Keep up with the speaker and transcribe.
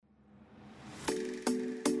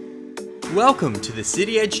Welcome to the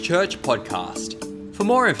City Edge Church podcast. For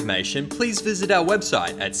more information, please visit our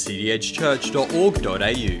website at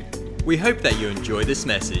cityedgechurch.org.au. We hope that you enjoy this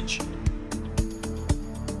message.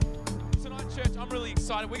 Tonight, church, I'm really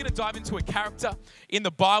excited. We're going to dive into a character in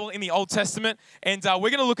the Bible, in the Old Testament, and we're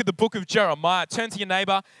going to look at the book of Jeremiah. Turn to your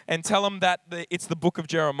neighbor and tell them that it's the book of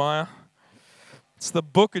Jeremiah. It's the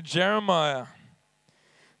book of Jeremiah.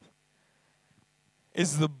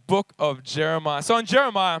 It's the book of Jeremiah. So in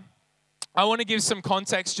Jeremiah, I want to give some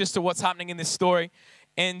context just to what's happening in this story.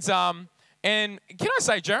 And can I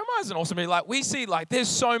say, Jeremiah is an awesome movie. Like, we see, like, there's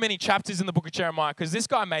so many chapters in the book of Jeremiah because this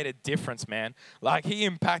guy made a difference, man. Like, he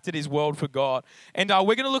impacted his world for God. And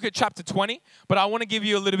we're going to look at chapter 20, but I want to give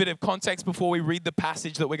you a little bit of context before we read the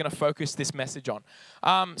passage that we're going to focus this message on.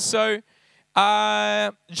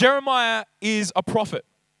 Jeremiah is a prophet.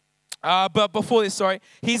 But before this,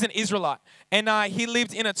 he's an Israelite. And he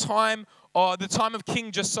lived in a time, the time of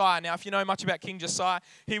King Josiah. Now, if you know much about King Josiah,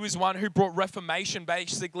 he was one who brought reformation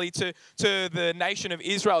basically to the nation of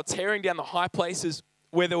Israel, tearing down the high places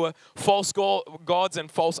where there were false gods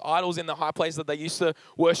and false idols in the high places that they used to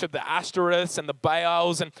worship, the Ashtoreths and the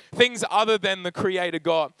Baals and things other than the Creator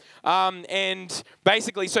God. And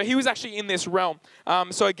basically, so he was actually in this realm.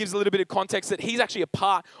 So it gives a little bit of context that he's actually a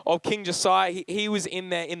part of King Josiah. He was in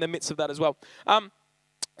there in the midst of that as well.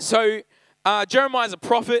 Jeremiah is a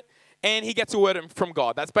prophet. And he gets a word from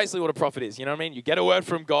God. That's basically what a prophet is. You know what I mean? You get a word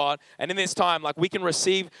from God. And in this time, like, we can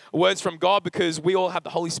receive words from God because we all have the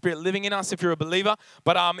Holy Spirit living in us if you're a believer.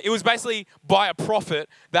 But it was basically by a prophet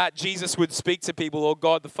that Jesus would speak to people, or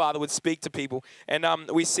God the Father would speak to people. And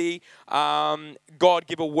we see God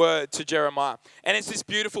give a word to Jeremiah. And it's this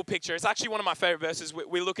beautiful picture. It's actually one of my favorite verses.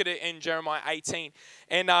 We look at it in Jeremiah 18.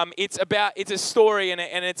 And it's a story, and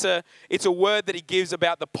it's a word that he gives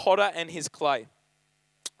about the potter and his clay.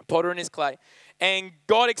 Potter and his clay. And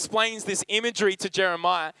God explains this imagery to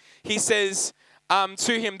Jeremiah. He says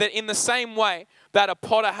to him that in the same way that a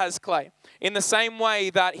potter has clay, in the same way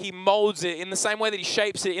that he molds it, in the same way that he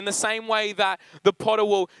shapes it, in the same way that the potter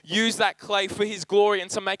will use that clay for his glory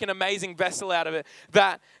and to make an amazing vessel out of it,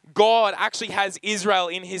 that God actually has Israel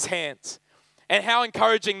in his hands. And how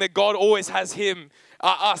encouraging that God always has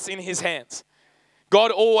us in his hands.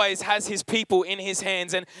 God always has his people in his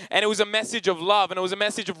hands. And it was a message of love, and it was a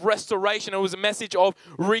message of restoration. It was a message of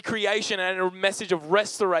recreation and a message of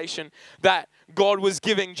restoration that God was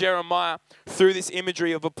giving Jeremiah through this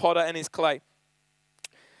imagery of a potter and his clay.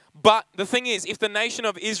 But the thing is, if the nation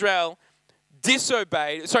of Israel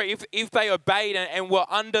if they obeyed and were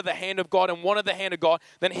under the hand of God and wanted the hand of God,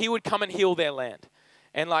 then he would come and heal their land.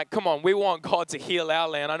 And like, come on, we want God to heal our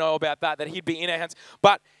land. I know about that he'd be in our hands.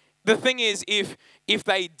 But the thing is, if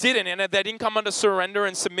they didn't, and if they didn't come under surrender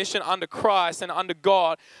and submission under Christ and under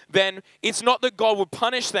God, then it's not that God would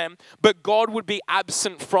punish them, but God would be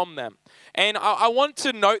absent from them. And I want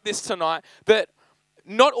to note this tonight, that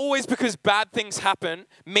not always because bad things happen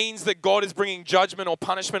means that God is bringing judgment or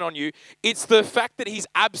punishment on you. It's the fact that he's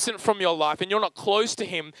absent from your life and you're not close to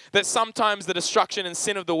him that sometimes the destruction and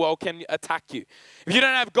sin of the world can attack you. If you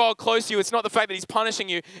don't have God close to you, it's not the fact that he's punishing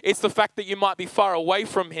you. It's the fact that you might be far away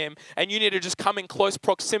from him and you need to just come in close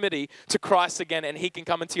proximity to Christ again, and he can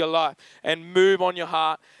come into your life and move on your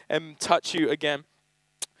heart and touch you again.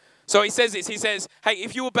 So he says this, he says, hey,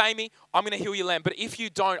 if you obey me, I'm going to heal your land. But if you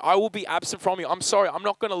don't, I will be absent from you. I'm sorry, I'm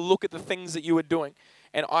not going to look at the things that you are doing,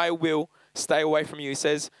 and I will stay away from you. He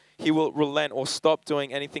says he will relent or stop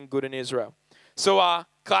doing anything good in Israel. So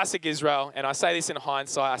classic Israel, and I say this in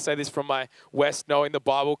hindsight, I say this from my West knowing the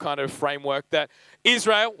Bible kind of framework, that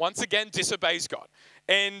Israel, once again, disobeys God.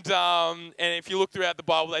 And if you look throughout the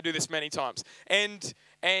Bible, they do this many times. And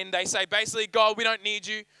they say, basically, God, we don't need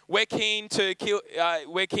you. We're keen to kill,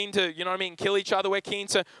 kill each other. We're keen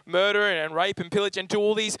to murder and rape and pillage and do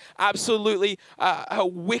all these absolutely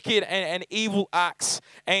wicked and evil acts.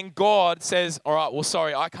 And God says, all right, well,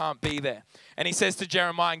 sorry, I can't be there. And he says to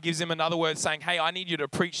Jeremiah and gives him another word saying, hey, I need you to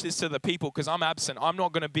preach this to the people because I'm absent. I'm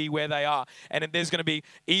not going to be where they are. And there's going to be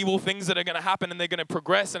evil things that are going to happen, and they're going to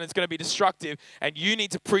progress, and it's going to be destructive. And you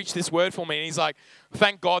need to preach this word for me. And he's like,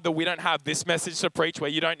 thank God that we don't have this message to preach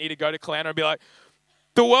where you don't need to go to Kalana and be like,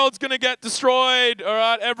 the world's going to get destroyed. All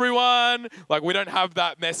right, everyone. Like, we don't have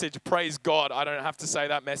that message. Praise God. I don't have to say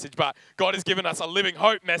that message. But God has given us a living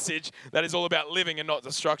hope message that is all about living and not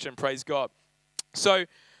destruction. Praise God. So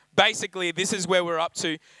basically, this is where we're up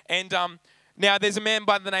to. And now there's a man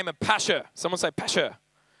by the name of Pashur. Someone say Pashur.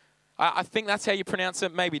 I think that's how you pronounce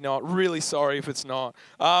it. Maybe not. Really sorry if it's not.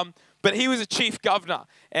 But he was a chief governor.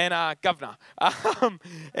 And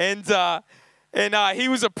he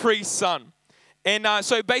was a priest's son. And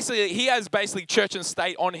so basically, he has church and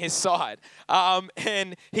state on his side.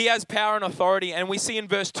 And he has power and authority. And we see in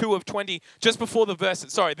verse 2 of 20, just before the verse,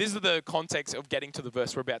 sorry, this is the context of getting to the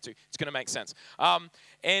verse we're about to. It's going to make sense.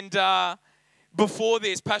 Before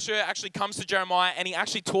this, Pastor actually comes to Jeremiah and he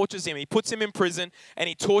actually tortures him. He puts him in prison and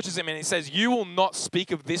he tortures him and he says, you will not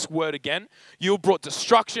speak of this word again. You have brought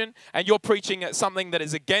destruction and you're preaching something that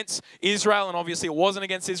is against Israel. And obviously it wasn't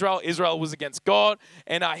against Israel. Israel was against God.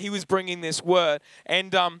 And he was bringing this word.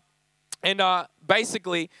 And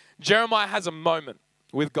basically, Jeremiah has a moment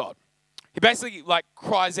with God. He basically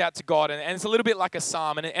cries out to God, and it's a little bit like a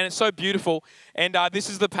psalm, and it's so beautiful. And this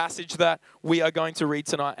is the passage that we are going to read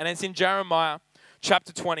tonight, and it's in Jeremiah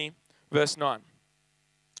chapter 20, verse 9.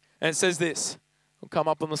 And it says this. It'll come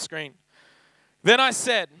up on the screen. Then I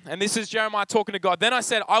said, and this is Jeremiah talking to God, then I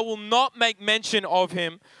said, I will not make mention of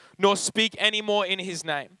him, nor speak anymore in his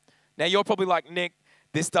name. Now you're probably like, Nick,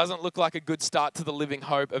 this doesn't look like a good start to the Living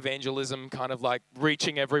Hope evangelism kind of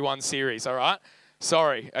reaching everyone series, all right?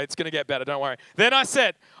 Sorry, it's going to get better, don't worry. Then I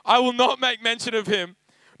said, I will not make mention of him,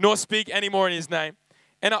 nor speak anymore in his name.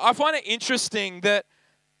 And I find it interesting that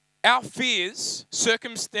our fears,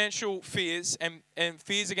 circumstantial fears and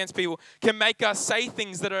fears against people, can make us say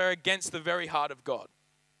things that are against the very heart of God.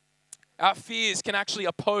 Our fears can actually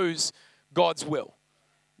oppose God's will,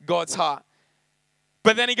 God's heart.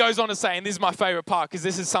 But then he goes on to say, and this is my favorite part because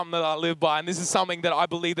this is something that I live by, and this is something that I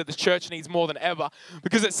believe that the church needs more than ever,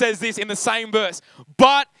 because it says this in the same verse,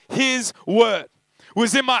 but his word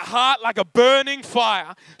was in my heart like a burning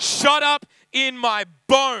fire, shut up in my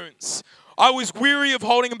bones. I was weary of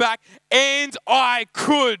holding him back, and I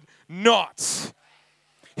could not.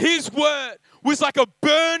 His word was like a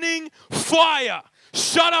burning fire,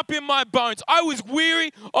 shut up in my bones. I was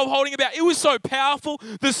weary of holding about. It was so powerful.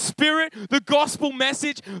 The Spirit, the gospel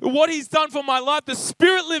message, what he's done for my life, the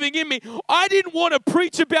Spirit living in me. I didn't want to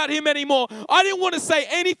preach about him anymore. I didn't want to say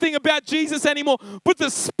anything about Jesus anymore. But the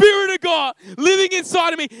Spirit of God living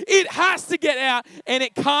inside of me, it has to get out, and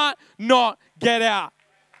it can't not get out.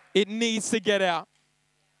 It needs to get out.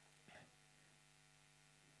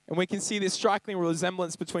 And we can see this striking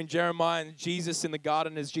resemblance between Jeremiah and Jesus in the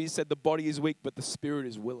garden, as Jesus said, the body is weak, but the spirit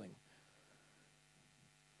is willing.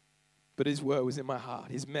 But his word was in my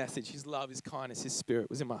heart. His message, his love, his kindness, his spirit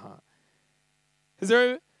was in my heart. Has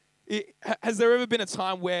there ever been a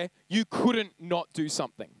time where you couldn't not do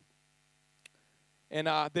something? And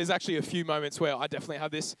there's actually a few moments where I definitely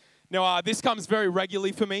have this. Now, this comes very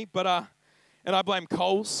regularly for me, and I blame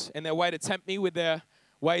Coles and their way to tempt me with their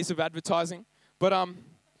ways of advertising.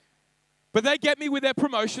 But they get me with their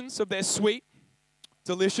promotions of their sweet,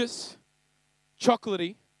 delicious,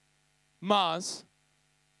 chocolatey, Mars,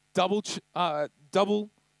 double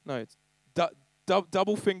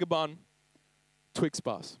finger bun Twix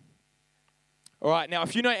bars. All right, now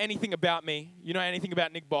if you know anything about me, you know anything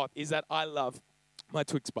about Nick Bott, is that I love my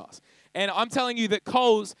Twix bars. And I'm telling you that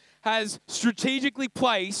Coles has strategically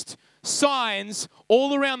placed signs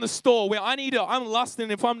all around the store where I'm lusting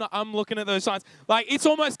if I'm looking at those signs. It's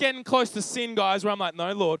almost getting close to sin, guys, where I'm like,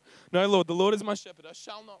 no, Lord, the Lord is my shepherd. I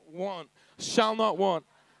shall not want.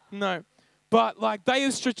 No. But they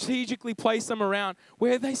have strategically placed them around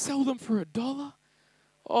where they sell them for $1.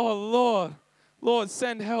 Oh, Lord,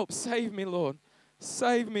 send help. Save me, Lord.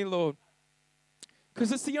 Save me, Lord.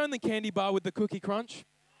 Because it's the only candy bar with the cookie crunch.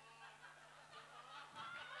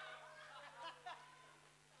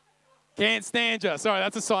 Can't stand ya. Sorry,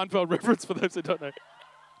 that's a Seinfeld reference for those who don't know.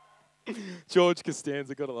 George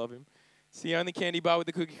Costanza, gotta love him. It's the only candy bar with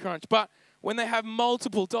the cookie crunch. But when they have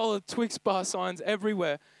multiple dollar Twix bar signs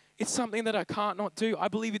everywhere, it's something that I can't not do. I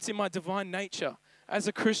believe it's in my divine nature as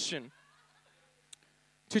a Christian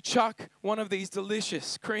to chuck one of these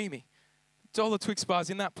delicious, creamy dollar Twix bars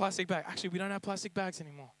in that plastic bag. Actually, we don't have plastic bags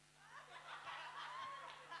anymore.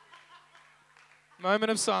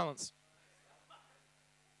 Moment of silence.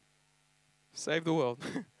 Save the world.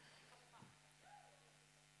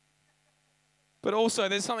 But also,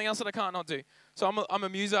 there's something else that I can't not do. So I'm a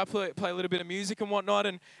muser. I play a little bit of music and whatnot.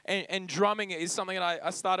 And drumming is something that I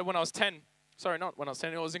started when I was 10. Sorry, not when I was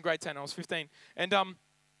 10. I was in grade 10. I was 15. And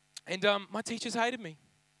my teachers hated me.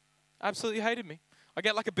 Absolutely hated me. I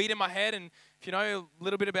get a beat in my head. And if you know a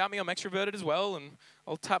little bit about me, I'm extroverted as well. And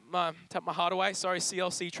I'll tap my heart away. Sorry,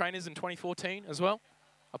 CLC trainers in 2014 as well.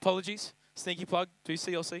 Apologies. Sneaky plug, do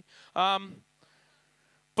CLC. I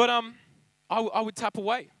would tap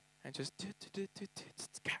away and just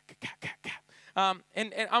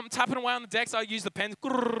And I'm tapping away on the decks. I use the pens,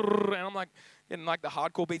 and I'm like getting like the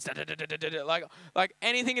hardcore beats, like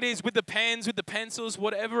anything it is with the pens, with the pencils,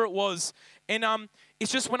 whatever it was. And it's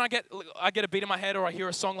just when I get a beat in my head or I hear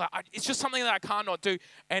a song, it's just something that I can't not do.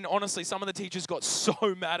 And honestly, some of the teachers got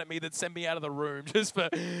so mad at me that sent me out of the room just for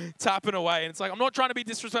tapping away. And it's like, I'm not trying to be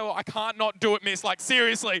disrespectful. I can't not do it, miss. Like,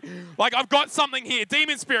 seriously. Like, I've got something here.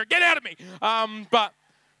 Demon spirit, get out of me. But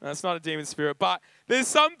that's not a demon spirit. But there's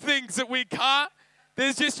some things that we can't.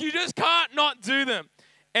 You just can't not do them.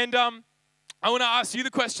 And I want to ask you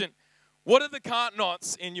the question, what are the can't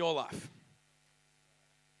nots in your life?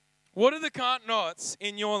 What are the can't nots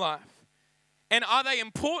in your life? And are they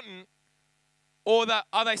important, or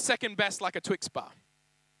are they second best like a Twix bar?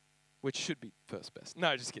 Which should be first best.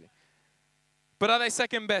 No, just kidding. But are they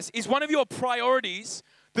second best? Is one of your priorities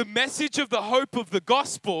the message of the hope of the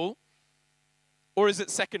gospel, or is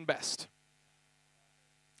it second best?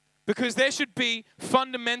 Because there should be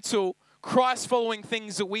fundamental Christ-following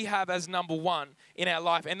things that we have as number one in our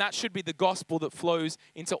life, and that should be the gospel that flows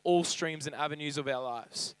into all streams and avenues of our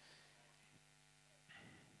lives.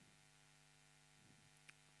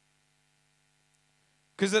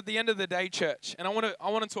 Because at the end of the day, church, and I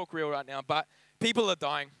want to talk real right now, but people are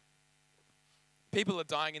dying. People are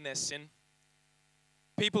dying in their sin.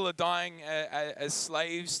 People are dying as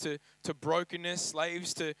slaves to brokenness,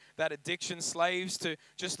 slaves to that addiction, slaves to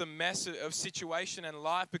just the mess of situation and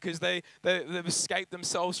life because they've escaped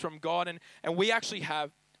themselves from God. And we actually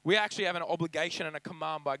have an obligation and a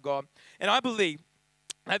command by God. And I believe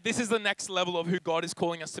that this is the next level of who God is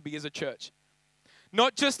calling us to be as a church.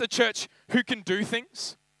 Not just a church who can do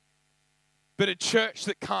things, but a church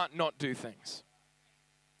that can't not do things.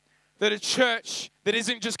 That a church that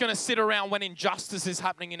isn't just going to sit around when injustice is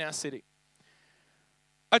happening in our city.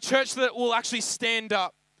 A church that will actually stand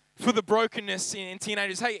up for the brokenness in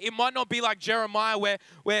teenagers. Hey, it might not be like Jeremiah where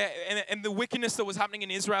and the wickedness that was happening in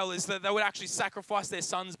Israel is that they would actually sacrifice their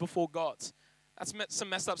sons before gods. That's some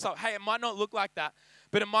messed up stuff. Hey, it might not look like that,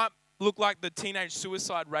 but it might look like the teenage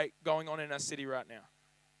suicide rate going on in our city right now.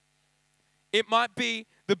 It might be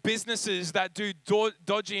the businesses that do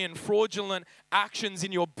dodgy and fraudulent actions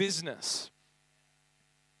in your business.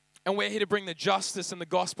 And we're here to bring the justice and the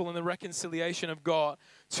gospel and the reconciliation of God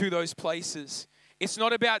to those places. It's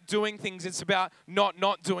not about doing things. It's about not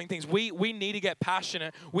doing things. We need to get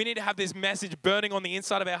passionate. We need to have this message burning on the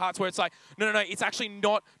inside of our hearts where it's like, no. It's actually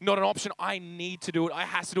not an option. I need to do it. I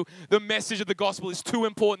have to do it. The message of the gospel is too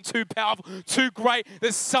important, too powerful, too great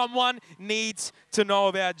that someone needs to know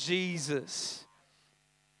about Jesus.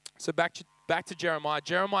 So back to Jeremiah.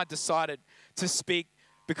 Jeremiah decided to speak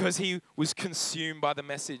because he was consumed by the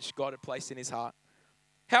message God had placed in his heart.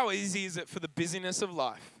 How easy is it for the busyness of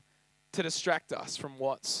life to distract us from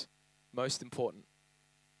what's most important?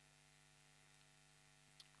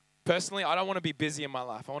 Personally, I don't want to be busy in my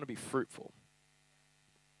life. I want to be fruitful.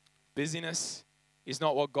 Busyness is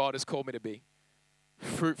not what God has called me to be.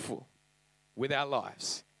 Fruitful with our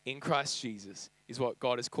lives in Christ Jesus is what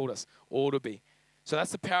God has called us all to be. So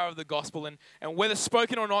that's the power of the gospel. And whether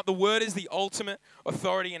spoken or not, the word is the ultimate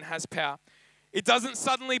authority and has power. It doesn't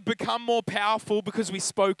suddenly become more powerful because we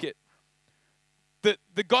spoke it.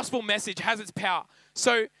 The gospel message has its power.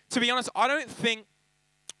 So to be honest, I don't think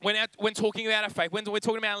when talking about our faith, when we're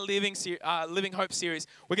talking about our Living Hope series,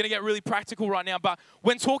 we're going to get really practical right now. But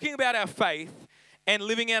when talking about our faith and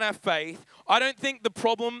living out our faith, I don't think the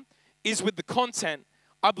problem is with the content.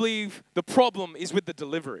 I believe the problem is with the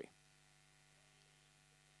delivery.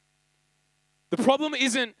 The problem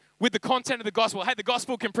isn't with the content of the gospel. Hey, the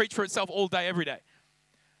gospel can preach for itself all day, every day.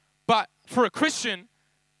 But for a Christian,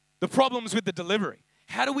 the problem's with the delivery.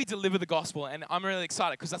 How do we deliver the gospel? And I'm really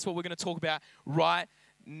excited because that's what we're going to talk about right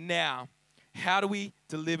now. How do we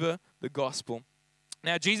deliver the gospel?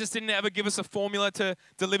 Now, Jesus didn't ever give us a formula to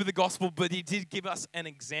deliver the gospel, but he did give us an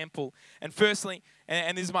example. And firstly,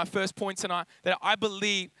 and this is my first point tonight, that I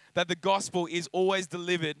believe that the gospel is always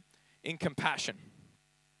delivered in compassion.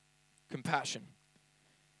 Compassion.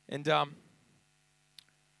 And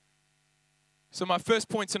so my first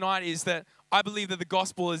point tonight is that I believe that the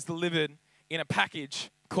gospel is delivered in a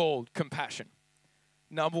package called compassion.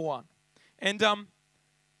 Number one. And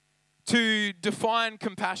to define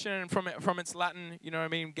compassion from its Latin,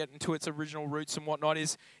 get into its original roots and whatnot,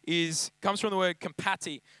 comes from the word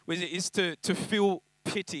compati, which is to feel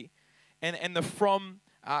pity. And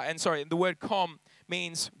the word com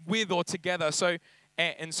means with or together. So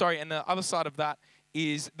and the other side of that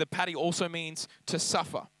is the pati also means to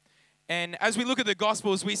suffer. And as we look at the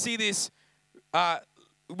Gospels, we see this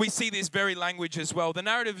we see this very language as well. The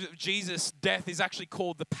narrative of Jesus' death is actually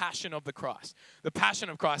called the Passion of the Christ. The Passion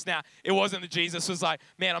of Christ. Now, it wasn't that Jesus was like,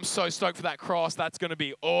 man, I'm so stoked for that cross. That's going to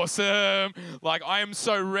be awesome. Like, I am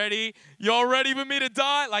so ready. You're ready for me to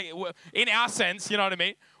die? Like, in our sense, you know what I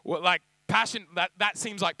mean? Like, passion, that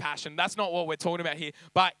seems like passion. That's not what we're talking about here.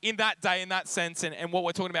 But in that day, in that sense, and what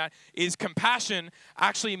we're talking about is compassion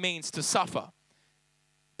actually means to suffer.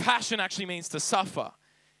 Passion actually means to suffer.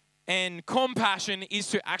 And compassion is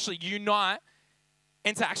to actually unite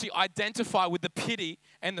and to actually identify with the pity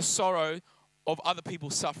and the sorrow of other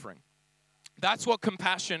people's suffering. That's what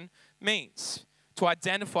compassion means, to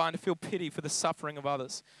identify and to feel pity for the suffering of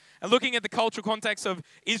others. And looking at the cultural context of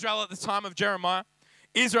Israel at the time of Jeremiah,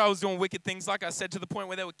 Israel was doing wicked things, like I said, to the point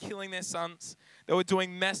where they were killing their sons. They were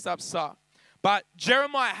doing messed up stuff. But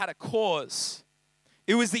Jeremiah had a cause.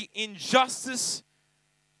 It was the injustice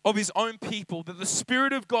of his own people, that the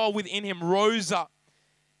Spirit of God within him rose up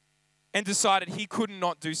and decided he could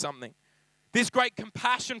not do something. This great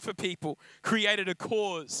compassion for people created a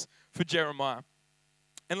cause for Jeremiah.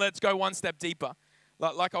 And let's go one step deeper.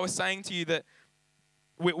 Like I was saying to you, that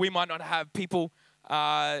we might not have people,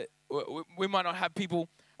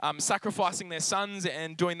 sacrificing their sons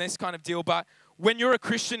and doing this kind of deal, but when you're a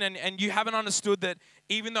Christian and you haven't understood that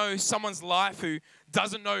even though someone's life who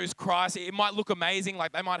doesn't know Christ, it might look amazing,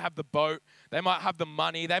 like they might have the boat, they might have the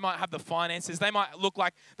money, they might have the finances, they might look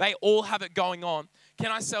like they all have it going on.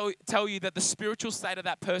 Can I tell you that the spiritual state of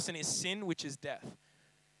that person is sin, which is death?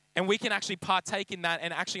 And we can actually partake in that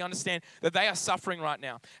and actually understand that they are suffering right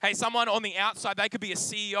now. Hey, someone on the outside, they could be a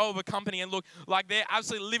CEO of a company and look like they're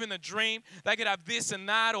absolutely living the dream. They could have this and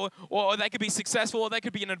that, or they could be successful, or they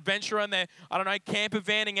could be an adventurer and they're, camper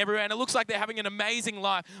vanning everywhere. And it looks like they're having an amazing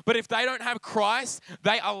life. But if they don't have Christ,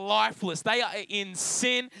 they are lifeless. They are in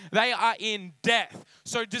sin. They are in death.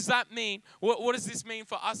 So does that mean, what does this mean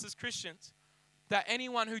for us as Christians? That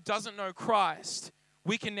anyone who doesn't know Christ,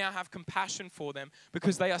 we can now have compassion for them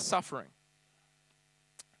because they are suffering.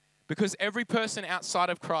 Because every person outside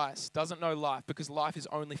of Christ doesn't know life, because life is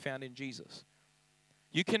only found in Jesus.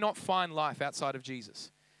 You cannot find life outside of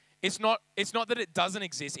Jesus. It's not that it doesn't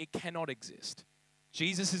exist, it cannot exist.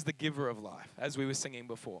 Jesus is the giver of life, as we were singing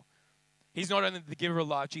before. He's not only the giver of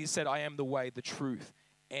life, Jesus said, I am the way, the truth,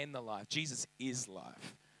 and the life. Jesus is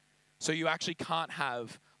life. So you actually can't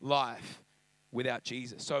have life without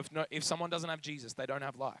Jesus. So if someone doesn't have Jesus, they don't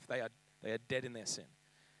have life. They are dead in their sin.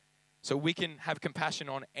 So we can have compassion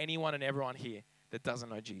on anyone and everyone here that doesn't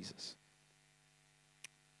know Jesus.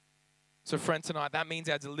 So friend, tonight, that means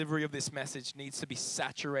our delivery of this message needs to be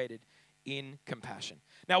saturated in compassion.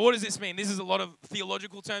 Now, what does this mean? This is a lot of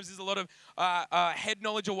theological terms. This is a lot of head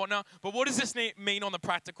knowledge or whatnot. But what does this mean on the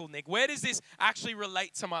practical, Nick? Where does this actually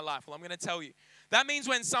relate to my life? Well, I'm going to tell you. That means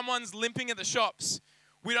when someone's limping at the shops,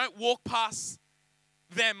 we don't walk past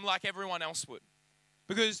them like everyone else would.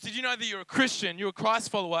 Because did you know that you're a Christian, you're a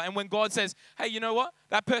Christ follower, and when God says, hey, you know what?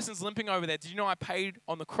 That person's limping over there. Did you know I paid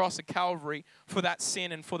on the cross at Calvary for that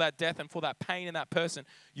sin and for that death and for that pain in that person?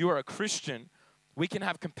 You are a Christian. We can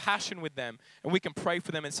have compassion with them, and we can pray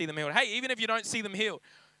for them and see them healed. Hey, even if you don't see them healed,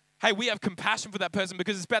 hey, we have compassion for that person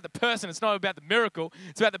because it's about the person. It's not about the miracle.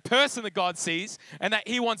 It's about the person that God sees and that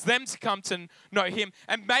he wants them to come to know him.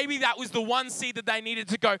 And maybe that was the one seed that they needed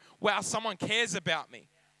to go, wow, someone cares about me.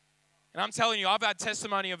 And I'm telling you, I've had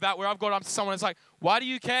testimony of that where I've got up to someone and it's like, why do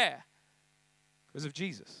you care? Because of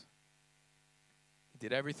Jesus. He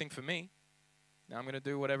did everything for me. Now I'm going to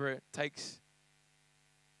do whatever it takes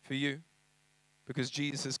for you because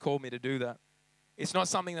Jesus has called me to do that. It's not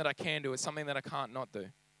something that I can do. It's something that I can't not do.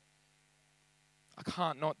 I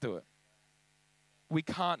can't not do it. We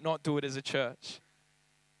can't not do it as a church.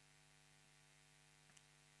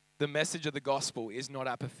 The message of the gospel is not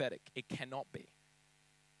apathetic. It cannot be.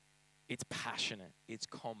 It's passionate. It's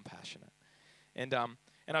compassionate. And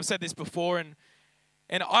I've said this before, and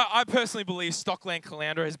I personally believe Stockland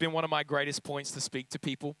Caloundra has been one of my greatest points to speak to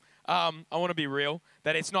people. I want to be real,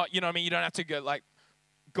 that it's not, you know what I mean, you don't have to go like,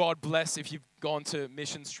 God bless if you've gone to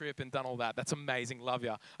missions trip and done all that. That's amazing. Love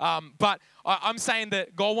ya. But I'm saying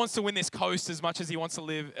that God wants to win this coast as much as he wants to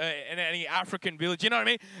live in any African village. You know what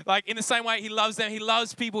I mean? Like in the same way he loves them, he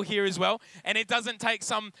loves people here as well. And it doesn't take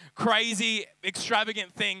some crazy,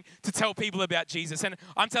 extravagant thing to tell people about Jesus. And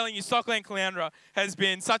I'm telling you, Stockland Caloundra has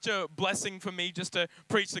been such a blessing for me just to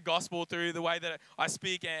preach the gospel through the way that I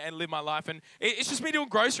speak and live my life. And it's just me doing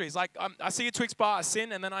groceries. Like I see a Twix bar, I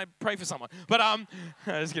sin, and then I pray for someone. But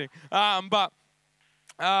just kidding.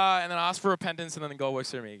 And then I ask for repentance, and then God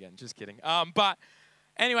works through me again. Just kidding. But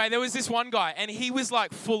anyway, there was this one guy, and he was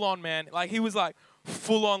like full on, man. Like he was like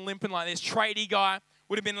full on limping like this. Tradie guy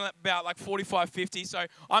would have been about like 45, 50. So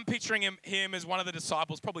I'm picturing him as one of the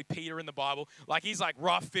disciples, probably Peter in the Bible. Like he's like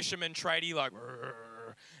rough fisherman tradie, like,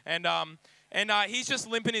 and he's just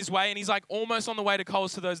limping his way, and he's like almost on the way to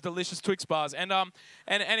Coles to those delicious Twix bars. And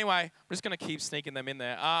anyway, I'm just gonna keep sneaking them in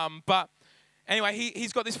there. But anyway,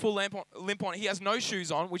 he's got this full limp on. He has no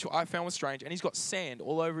shoes on, which I found was strange, and he's got sand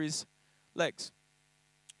all over his legs.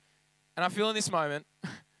 And I feel in this moment,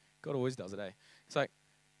 God always does it, eh?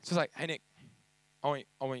 It's just like, hey Nick, I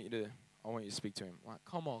want you to speak to him. I'm like,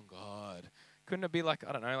 come on, God. Couldn't it be like,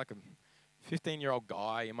 I don't know, like a 15-year-old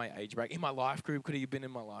guy in my age break, in my life group? Could he have been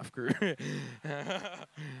in my life group? Couldn't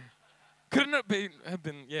it have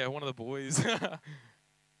been, yeah, one of the boys?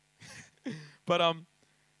 But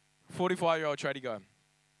 45-year-old tradie guy.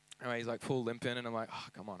 Anyway, he's like full limping, and I'm like, oh,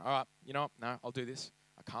 come on. All right, you know what? No, I'll do this.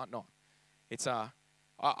 I can't not. It's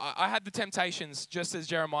I had the temptations, just as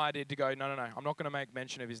Jeremiah did, to go, no, I'm not going to make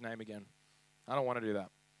mention of his name again. I don't want to do that.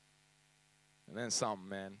 And then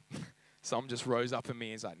some just rose up in me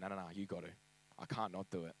and he's like, no, you got to. I can't not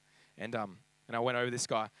do it. And I went over this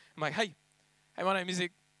guy. I'm like, hey, my name is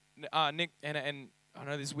Nick, and I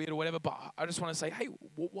know this is weird or whatever, but I just want to say, hey,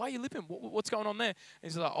 why are you limping? What's going on there? And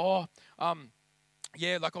he's like,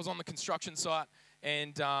 yeah, like I was on the construction site.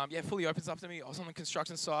 And, fully opens up to me. I was on the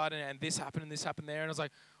construction site, and this happened and this happened there. And I was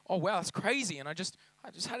like, oh, wow, that's crazy. And I just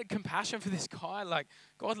had a compassion for this guy. Like,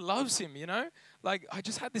 God loves him, you know? Like, I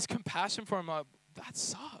just had this compassion for him. Like, that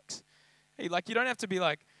sucks. Hey, like, you don't have to be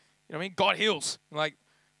like, you know what I mean? God heals. Like,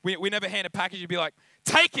 we never hand a package. You'd be like,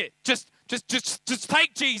 take it. Just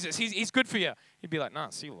take Jesus. He's good for you. He'd be like, nah,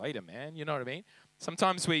 see you later, man. You know what I mean?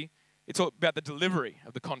 Sometimes it's all about the delivery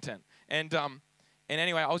of the content. And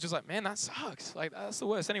anyway, I was just like, man, that sucks. Like, that's the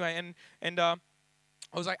worst. Anyway, and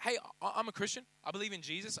I was like, hey, I'm a Christian. I believe in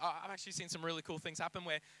Jesus. I've actually seen some really cool things happen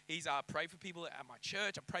where he's prayed for people at my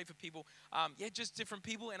church. I prayed for people, just different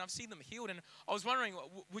people, and I've seen them healed. And I was wondering,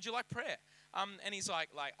 would you like prayer? And he's like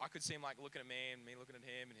I could see him like looking at me and me looking at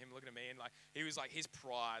him and him looking at me. And like, he was like, his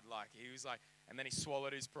pride, like, he was like, and then he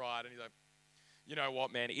swallowed his pride and he's like, you know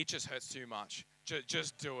what, man, it just hurts too much.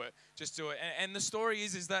 Just do it. Just do it. And the story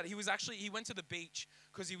is that he went to the beach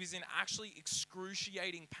because he was in actually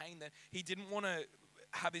excruciating pain that he didn't want to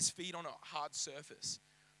have his feet on a hard surface.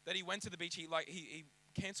 That he went to the beach, he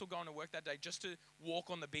canceled going to work that day just to walk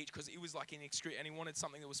on the beach because it was like in extreme, and he wanted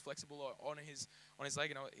something that was flexible on his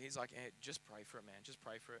leg. And he's like, hey, just pray for it, man. Just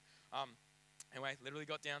pray for it. Anyway, literally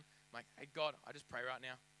got down. I'm like, hey, God, I just pray right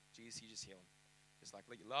now. Jesus, you just heal him. Just like,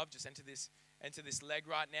 let your love just enter this leg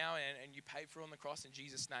right now, and you pay for it on the cross in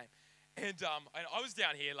Jesus' name. And I was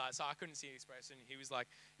down here, like, so I couldn't see expression.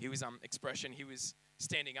 He was expression. He was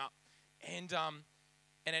standing up, and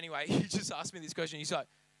anyway, he just asked me this question. He's like,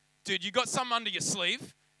 dude, you got something under your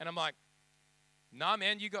sleeve? And I'm like, nah,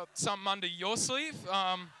 man, you got something under your sleeve?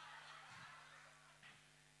 And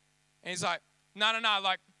he's like, no,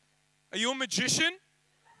 like, are you a magician?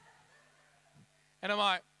 And I'm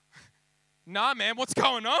like, nah, man, what's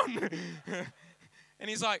going on? And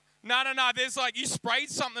he's like, no, there's like, you sprayed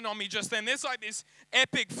something on me just then. There's like this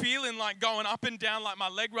epic feeling like going up and down like my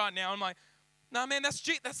leg right now. I'm like, no, man, that's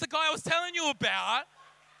the guy I was telling you about.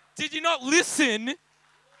 Did you not listen?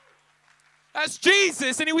 That's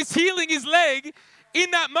Jesus, and he was healing his leg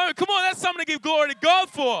in that moment. Come on, that's something to give glory to God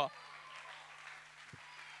for.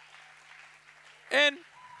 And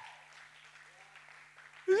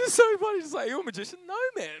this is so funny. Just like, you're a magician? No,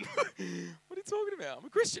 man. What are you talking about? I'm a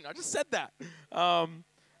Christian. I just said that.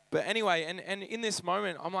 But anyway, and in this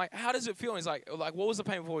moment, I'm like, how does it feel? And he's like, what was the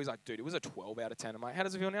pain before? He's like, dude, it was a 12 out of 10. I'm like, how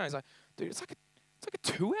does it feel now? He's like, dude, it's like a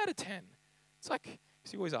 2 out of 10. It's like,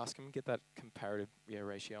 so you always ask him, get that comparative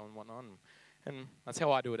ratio and whatnot. And that's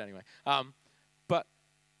how I do it anyway. But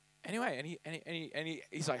anyway, and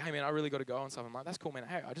he's like, hey, man, I really got to go and stuff. I'm like, that's cool, man.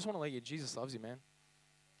 Hey, I just want to let you, Jesus loves you, man.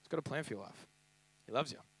 He's got a plan for your life. He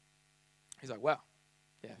loves you. He's like, wow.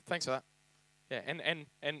 Yeah, thanks for that. Yeah,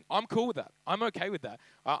 and I'm cool with that. I'm okay with that.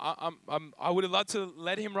 I would have loved to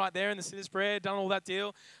let him right there in the sinner's prayer, done all that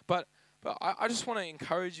deal. But I just want to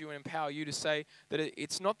encourage you and empower you to say that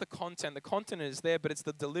it's not the content. The content is there, but it's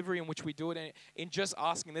the delivery in which we do it. And in just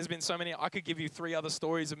asking, there's been so many. I could give you 3 other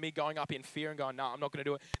stories of me going up in fear and going, no, I'm not going to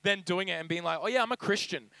do it. Then doing it and being like, oh, yeah, I'm a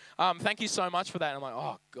Christian. Thank you so much for that. And I'm like,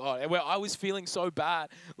 oh, God. Well, I was feeling so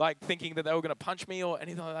bad, like thinking that they were going to punch me or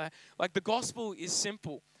anything like that. Like the gospel is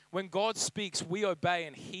simple. When God speaks, we obey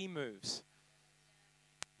and he moves.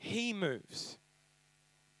 He moves.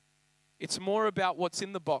 It's more about what's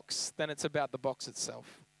in the box than it's about the box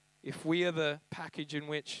itself. If we are the package in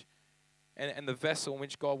which, and the vessel in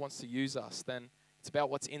which God wants to use us, then it's about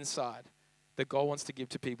what's inside that God wants to give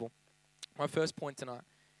to people. My first point tonight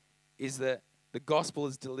is that The gospel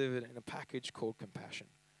is delivered in a package called compassion.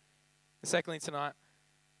 And secondly, tonight,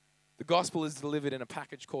 the gospel is delivered in a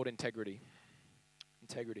package called integrity.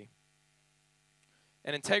 Integrity.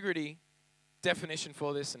 And integrity, definition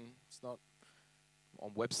for this, and it's not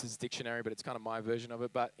on Webster's dictionary, but it's kind of my version of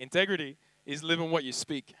it, but integrity is living what you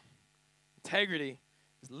speak. Integrity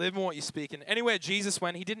is living what you speak. And anywhere Jesus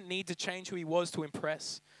went, he didn't need to change who he was to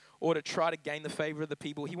impress or to try to gain the favor of the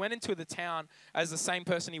people. He went into the town as the same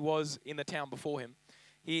person he was in the town before him.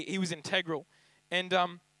 He was integral.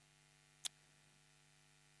 And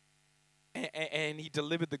he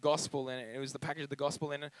delivered the gospel, and it was the package of the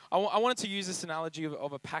gospel. And I wanted to use this analogy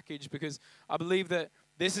of a package because I believe that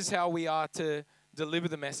this is how we are to deliver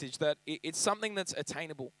the message, that it's something that's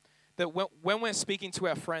attainable. That when we're speaking to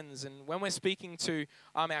our friends and when we're speaking to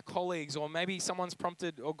our colleagues, or maybe someone's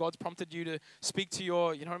prompted or God's prompted you to speak to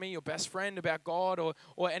your, you know what I mean, your best friend about God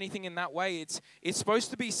or anything in that way, it's supposed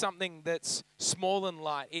to be something that's small and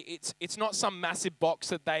light. It's not some massive box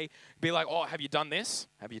that they be like, oh, have you done this?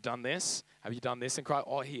 Have you done this? Have you done this? And cry,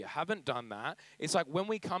 oh, here, haven't done that. It's like when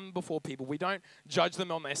we come before people, we don't judge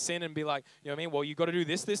them on their sin and be like, you know what I mean? Well, you got to do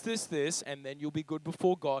this, and then you'll be good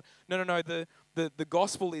before God. No. The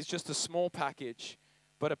gospel is just a small package,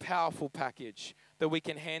 but a powerful package that we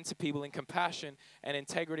can hand to people in compassion and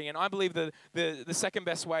integrity. And I believe that the second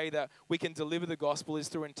best way that we can deliver the gospel is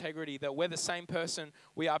through integrity, that we're the same person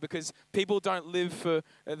we are, because people don't they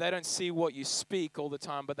don't see what you speak all the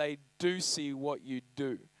time, but they do see what you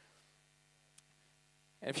do.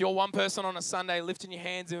 And if you're one person on a Sunday lifting your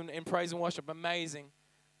hands in praise and worship, amazing.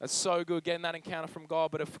 That's so good, getting that encounter from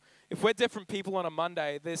God. But if we're different people on a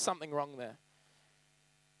Monday, there's something wrong there.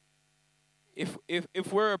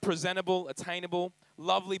 If we're a presentable, attainable,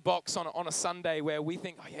 lovely box on a Sunday where we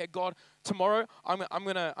think, oh yeah, God, tomorrow I'm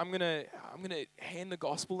gonna hand the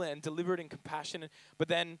gospel and deliver it in compassion, but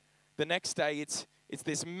then the next day it's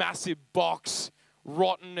this massive box,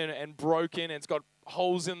 rotten and broken, and it's got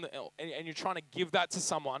holes in and you're trying to give that to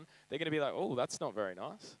someone, they're going to be like, oh, that's not very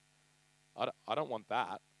nice. I don't want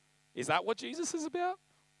that. Is that what Jesus is about?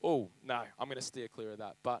 Oh, no, I'm going to steer clear of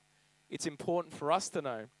that. But it's important for us to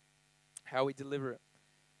know how we deliver it.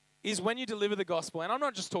 Is when you deliver the gospel, and I'm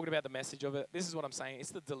not just talking about the message of it, this is what I'm saying,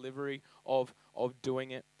 it's the delivery of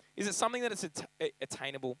doing it. Is it something that is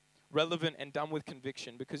attainable, relevant, and done with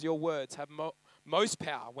conviction? Because your words have most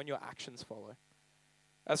power when your actions follow.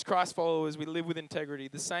 As Christ followers, we live with integrity.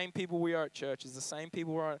 The same people we are at church is the same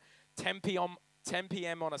people we are at 10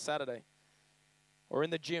 p.m. on a Saturday, or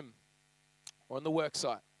in the gym, or on the work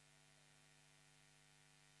site.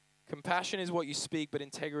 Compassion is what you speak, but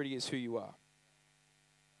integrity is who you are.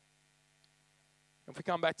 If we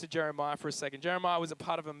come back to Jeremiah for a second, Jeremiah was a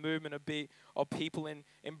part of a movement of people in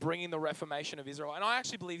bringing the reformation of Israel. And I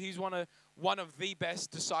actually believe he's one of the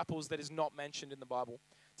best disciples that is not mentioned in the Bible.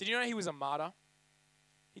 Did you know he was a martyr?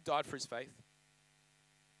 He died for his faith.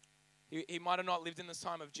 He might have not lived in this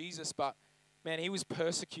time of Jesus, but man, he was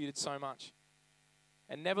persecuted so much.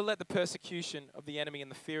 And never let the persecution of the enemy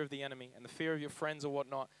and the fear of the enemy and the fear of your friends or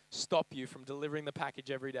whatnot stop you from delivering the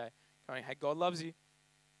package every day. Going, hey, God loves you.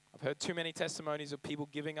 I've heard too many testimonies of people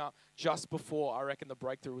giving up just before I reckon the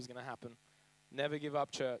breakthrough was going to happen. Never give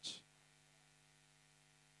up, church.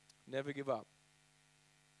 Never give up.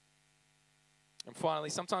 And finally,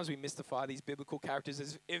 sometimes we mystify these biblical characters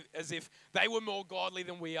as if they were more godly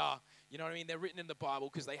than we are. You know what I mean? They're written in the Bible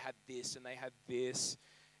because they had this and they had this.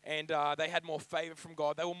 And they had more favor from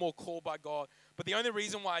God. They were more called by God. But the only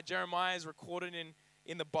reason why Jeremiah is recorded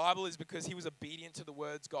in the Bible is because he was obedient to the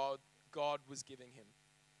words God was giving him.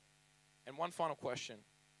 And one final question.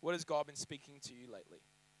 What has God been speaking to you lately?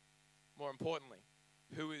 More importantly,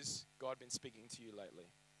 who has God been speaking to you lately?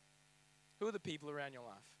 Who are the people around your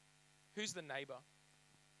life? Who's the neighbor?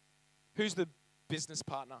 Who's the business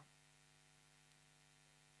partner?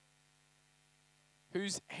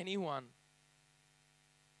 Who's anyone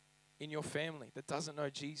in your family that doesn't know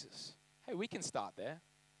Jesus? Hey, we can start there.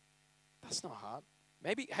 That's not hard.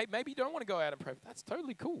 Maybe you don't want to go out and pray. That's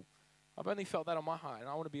totally cool. I've only felt that on my heart, and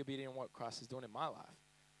I want to be obedient in what Christ is doing in my life.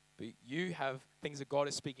 But you have things that God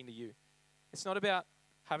is speaking to you. It's not about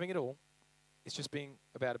having it all. It's just being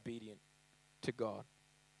about obedient to God.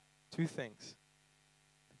 Two things.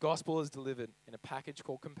 The gospel is delivered in a package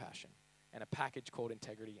called compassion and a package called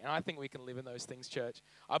integrity. And I think we can live in those things, church.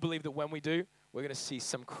 I believe that when we do, we're going to see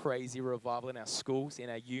some crazy revival in our schools, in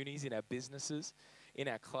our unis, in our businesses, in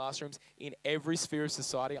our classrooms, in every sphere of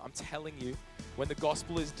society. I'm telling you, when the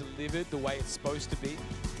gospel is delivered the way it's supposed to be,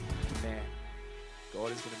 man,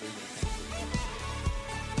 God is going to move in a